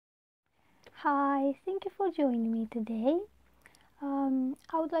Hi, thank you for joining me today.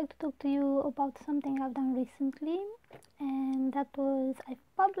 I would like to talk to you about something I've done recently, and that was I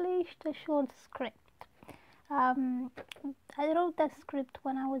published a short script. Um, I wrote that script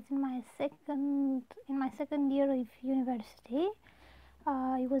when I was in my second year of university.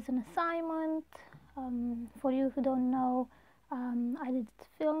 It was an assignment. For you who don't know, I did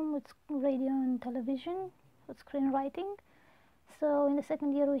film with radio and television, with screenwriting. So in the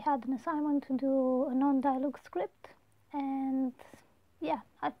second year we had an assignment to do a non-dialogue script, and yeah,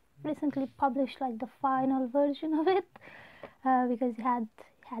 I recently published like the final version of it because it had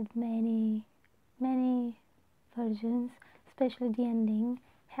many versions, especially the ending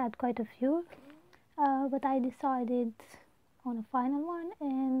had quite a few, but I decided on a final one,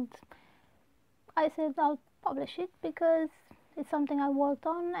 and I said I'll publish it because it's something I worked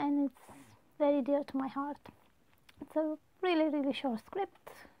on and it's very dear to my heart. It's a really short script,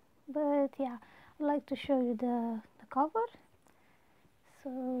 but yeah, I'd like to show you the cover.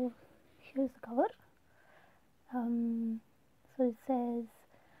 So here's the cover. So it says,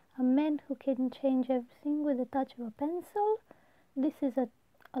 "A man who can change everything with a touch of a pencil. This is a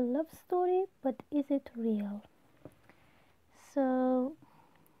love story, but is it real?" So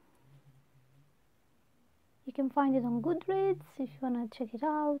you can find it on Goodreads if you wanna check it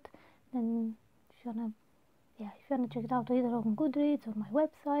out. Then if you wanna check it out either on Goodreads or my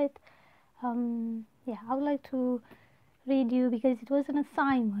website. Yeah, I would like to read you, because it was an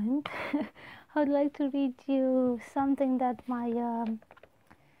assignment. I would like to read you something that my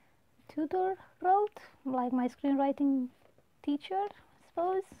tutor wrote, like my screenwriting teacher, I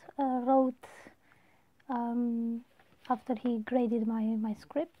suppose, wrote after he graded my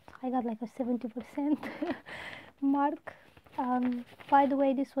script. I got like a 70% mark. By the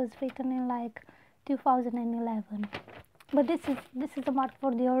way, this was written in like 2011, but this is the mark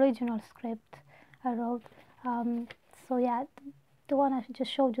for the original script I wrote. So yeah, the one I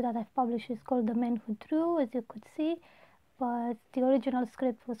just showed you that I've published is called "The Man Who Drew," as you could see, but the original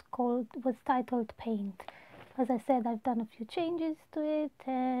script was titled "Paint." As I said, I've done a few changes to it,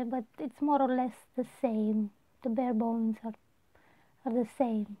 but it's more or less the same. The bare bones are the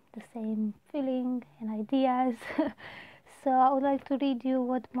same feeling and ideas. So I would like to read you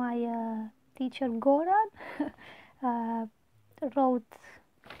what my teacher Goran wrote.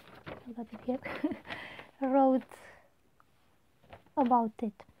 I got it here. Wrote about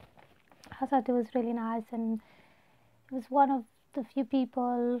it. I thought it was really nice, and it was one of the few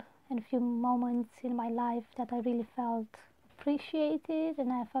people and few moments in my life that I really felt appreciated,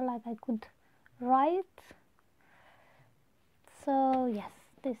 and I felt like I could write. So yes,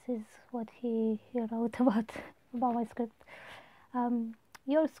 this is what he wrote about my script.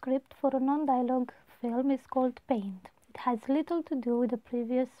 Your script for a non-dialogue film is called Paint. It has little to do with the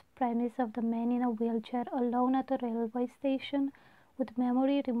previous premise of the man in a wheelchair alone at a railway station with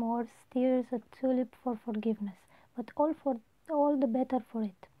memory, remorse, tears, a tulip for forgiveness, but all the better for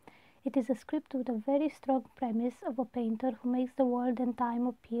it. It is a script with a very strong premise of a painter who makes the world and time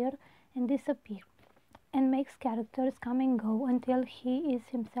appear and disappear, and makes characters come and go until he is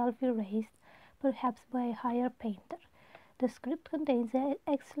himself erased, perhaps by a higher painter. The script contains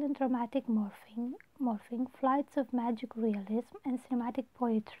excellent dramatic morphing, flights of magic realism, and cinematic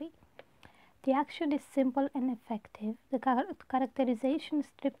poetry. The action is simple and effective, the characterization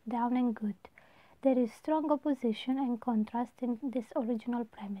stripped down and good. There is strong opposition and contrast in this original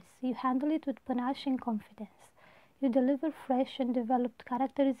premise. You handle it with panache and confidence. You deliver fresh and developed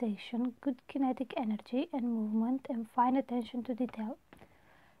characterization, good kinetic energy and movement, and fine attention to detail.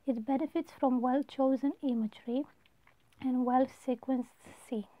 It benefits from well-chosen imagery and well-sequenced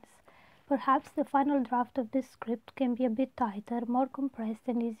scenes. Perhaps the final draft of this script can be a bit tighter, more compressed,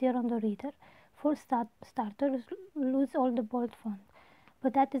 and easier on the reader. For starters, lose all the bold font,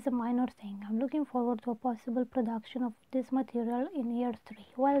 but that is a minor thing. I'm looking forward to a possible production of this material in year 3.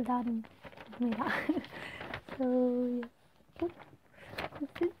 Well done, Mira. So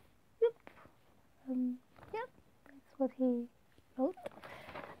yeah, yeah, that's what he wrote.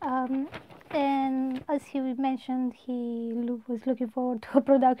 And as he mentioned, he was looking forward to a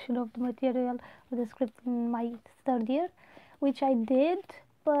production of the material of the script in my third year, which I did.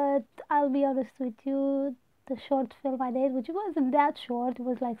 But I'll be honest with you, the short film I did, which wasn't that short, it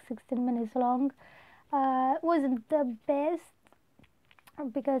was like 16 minutes long, wasn't the best,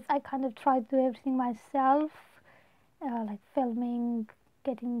 because I kind of tried to do everything myself, like filming,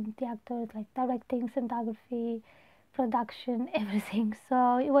 getting the actors, like directing, cinematography, production, everything.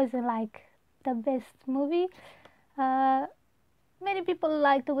 So it wasn't like the best movie. Many people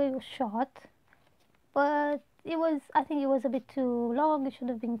liked the way it was shot, but I think it was a bit too long. It should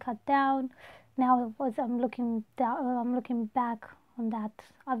have been cut down. Now I'm looking back on that.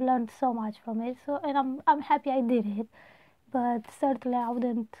 I've learned so much from it. So, and I'm happy I did it. But certainly I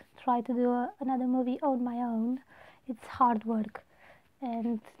wouldn't try to do another movie on my own. It's hard work,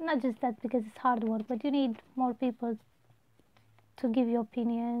 and not just that because it's hard work, but you need more people to give you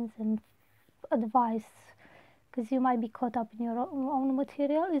opinions and advice, because you might be caught up in your own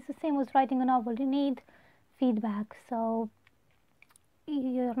material. It's the same as writing a novel. You need feedback, so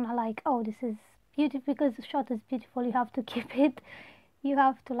you're not like, oh, this is beautiful because the shot is beautiful, you have to keep it. You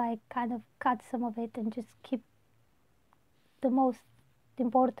have to like kind of cut some of it and just keep the most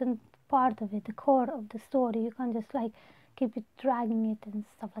important part of it, the core of the story. You can't just like keep it dragging it and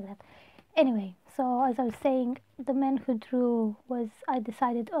stuff like that. Anyway, so as I was saying, The Man Who Drew was, I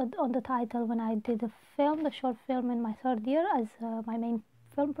decided on the title when I did the short film in my third year as my main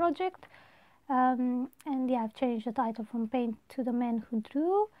film project. And yeah, I've changed the title from Paint to The Man Who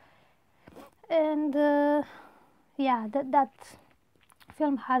Drew. And yeah, that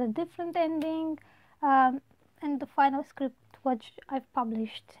film had a different ending. And the final script, which I've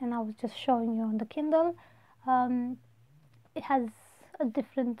published and I was just showing you on the Kindle, it has a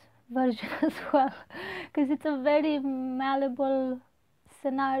different version as well, because it's a very malleable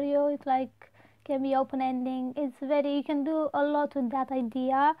scenario. It's like can be open ending. It's very, you can do a lot with that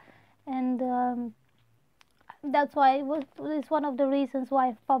idea, and that's why it's one of the reasons why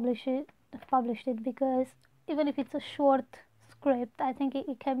I've published it, because even if it's a short script, I think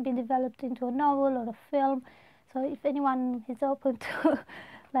it can be developed into a novel or a film. So if anyone is open to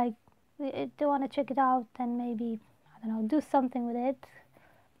like they want to check it out and maybe, I don't know, do something with it,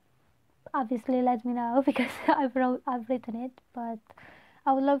 obviously let me know, because I've written it, but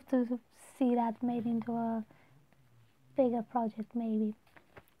I would love to see that made into a bigger project maybe.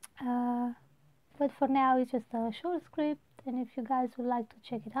 But for now it's just a short script, and if you guys would like to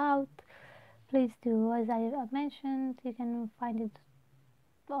check it out, please do. As I mentioned, you can find it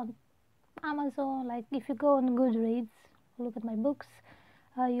on Amazon. Like if you go on Goodreads, look at my books,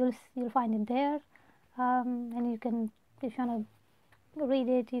 you'll find it there, and you can, if you want to read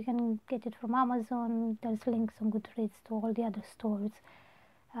it, you can get it from Amazon. There's links on Goodreads to all the other stores.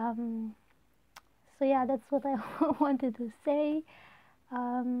 So yeah, that's what I wanted to say.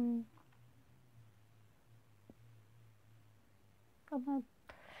 I'm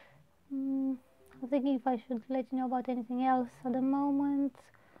thinking if I should let you know about anything else at the moment.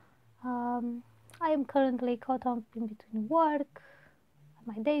 I am currently caught up in between work and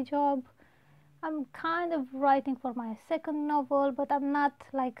my day job. I'm kind of writing for my second novel, but I'm not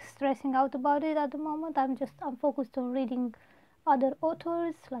like stressing out about it at the moment. I'm focused on reading other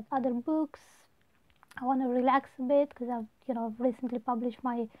authors, like other books. I want to relax a bit because I've recently published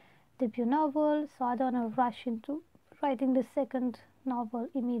my debut novel, so I don't want to rush into writing the second novel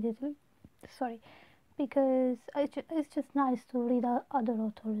immediately. Sorry, because it's just nice to read other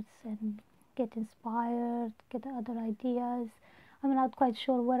authors and get inspired, get other ideas. I'm not quite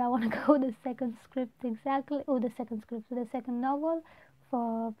sure where I want to go with the second script exactly, or the second novel,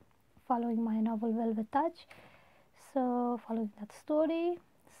 for following my novel Velvet Touch. So following that story.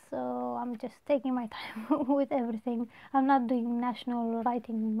 So I'm just taking my time with everything. I'm not doing National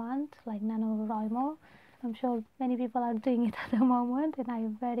Writing Month like NaNoWriMo. I'm sure many people are doing it at the moment, and I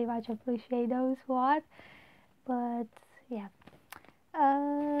very much appreciate those who are. But yeah,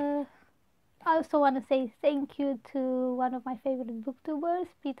 I also want to say thank you to one of my favorite booktubers,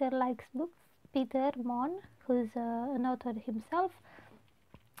 Peter Likes Books, Peter Mon, who's an author himself,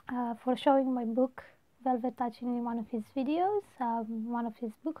 for showing my book Velvet Touch in one of his videos, one of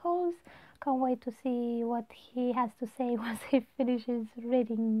his book hauls. Can't wait to see what he has to say once he finishes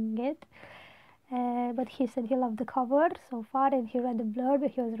reading it. But he said he loved the cover so far, and he read the blurb.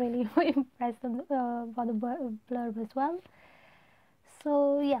 He was really impressed by the blurb as well.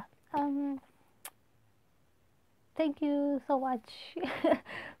 So yeah, thank you so much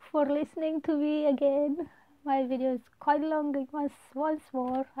for listening to me again. My video is quite long once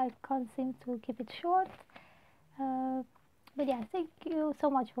more. I can't seem to keep it short. But yeah, thank you so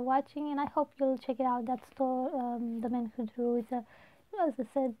much for watching, and I hope you'll check it out. That story, The Man Who Drew, is a, as I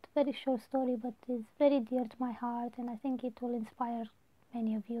said, very short story, but it's very dear to my heart, and I think it will inspire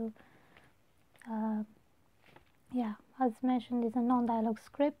many of you. Yeah, as mentioned, it's a non-dialogue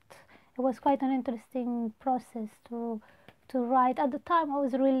script. It was quite an interesting process to write. At the time, I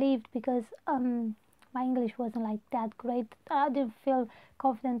was relieved because my English wasn't like that great. I didn't feel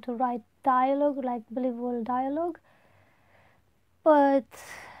confident to write dialogue, like believable dialogue. But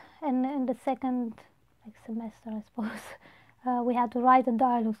in the second semester, I suppose, we had to write a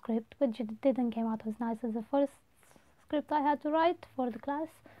dialogue script, which didn't come out as nice as the first script I had to write for the class.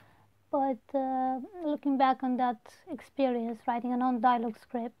 But looking back on that experience, writing a non-dialogue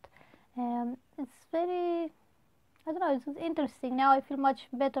script, it's very, I don't know, it's interesting. Now I feel much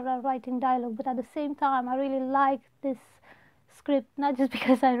better at writing dialogue, but at the same time, I really like this script, not just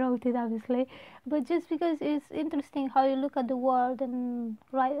because I wrote it, obviously, but just because it's interesting how you look at the world and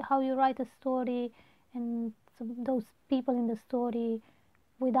how you write a story and those people in the story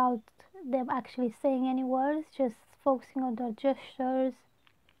without them actually saying any words, just focusing on their gestures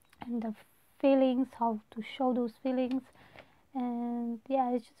and their feelings, how to show those feelings. And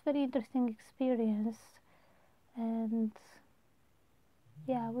yeah, it's just very interesting experience. And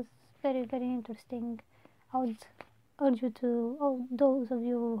yeah, it was very, very interesting. I would urge you to, oh, those of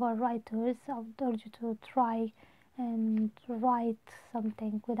you who are writers, I would urge you to try and write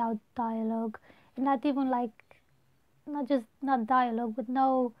something without dialogue, and not even like, not dialogue, but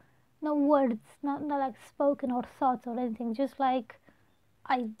no words, not like spoken or thoughts or anything, just like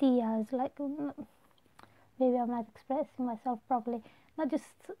ideas, like maybe I'm not expressing myself properly, not just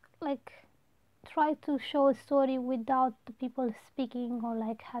like try to show a story without the people speaking or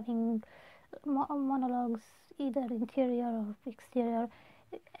like having monologues, either interior or exterior,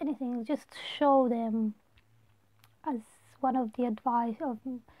 anything, just show them. As one of the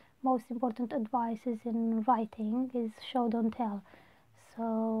most important advices in writing is show don't tell.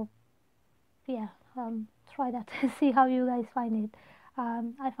 So yeah, try that and see how you guys find it.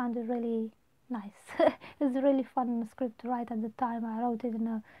 I found it really nice. It was a really fun script to write at the time. I wrote it in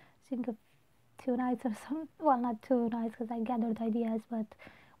I think 2 nights or some, well, not 2 nights because I gathered ideas, but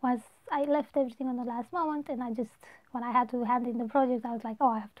once I left everything on the last moment, and I just, when I had to hand in the project, I was like, oh,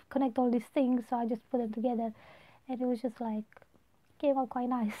 I have to connect all these things, so I just put them together, and it was just like, came out quite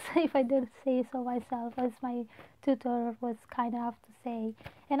nice, if I did say so myself, as my tutor was kind enough to say,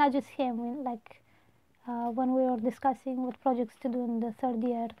 and not just him, when we were discussing what projects to do in the third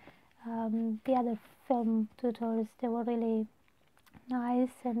year, the other film tutors, they were really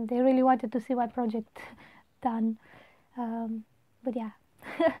nice, and they really wanted to see my project done. But yeah,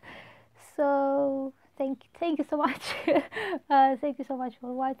 so thank you so much. Thank you so much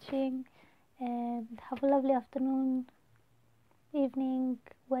for watching, and have a lovely afternoon, evening,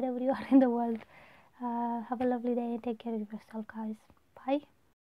 wherever you are in the world. Have a lovely day and take care of yourself, guys. Bye.